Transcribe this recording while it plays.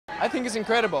I think it's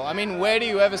incredible. I mean, where do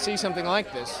you ever see something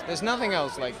like this? There's nothing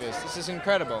else like this. This is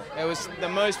incredible. It was the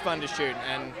most fun to shoot,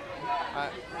 and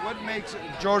what makes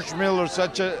George Miller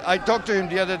such a... I talked to him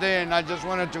the other day and I just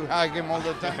wanted to hug him all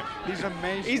the time. He's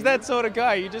amazing. he's that sort of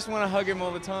guy. You just want to hug him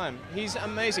all the time. He's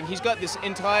amazing. He's got this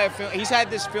entire film. He's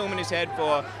had this film in his head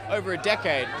for over a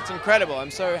decade. It's incredible.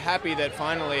 I'm so happy that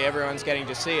finally everyone's getting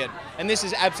to see it. And this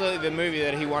is absolutely the movie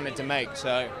that he wanted to make.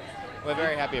 So we're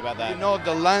very happy about that. You know,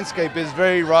 the landscape is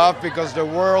very rough because the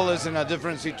world is in a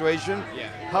different situation. Yeah.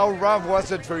 How rough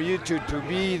was it for you to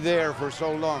be there for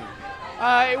so long?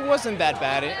 It wasn't that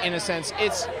bad in a sense.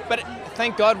 But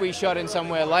thank God we shot in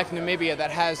somewhere like Namibia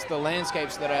that has the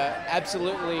landscapes that are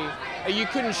absolutely... You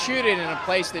couldn't shoot it in a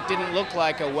place that didn't look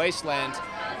like a wasteland.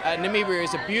 Namibia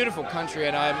is a beautiful country,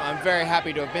 and I'm very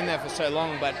happy to have been there for so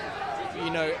long. But you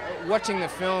know, watching the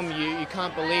film, you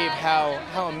can't believe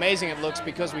how amazing it looks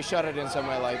because we shot it in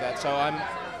somewhere like that. So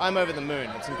I'm over the moon.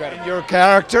 It's incredible. Your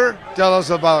character? Tell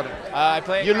us about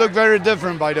it. You look very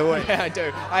different, by the way. Yeah, I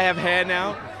do. I have hair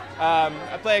now.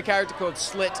 I play a character called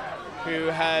Slit, who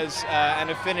has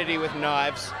an affinity with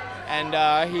knives,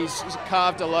 and he's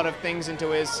carved a lot of things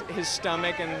into his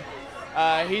stomach,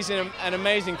 and he's an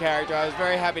amazing character. I was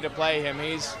very happy to play him.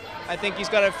 I think he's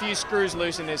got a few screws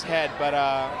loose in his head, but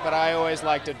I always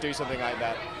like to do something like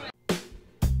that.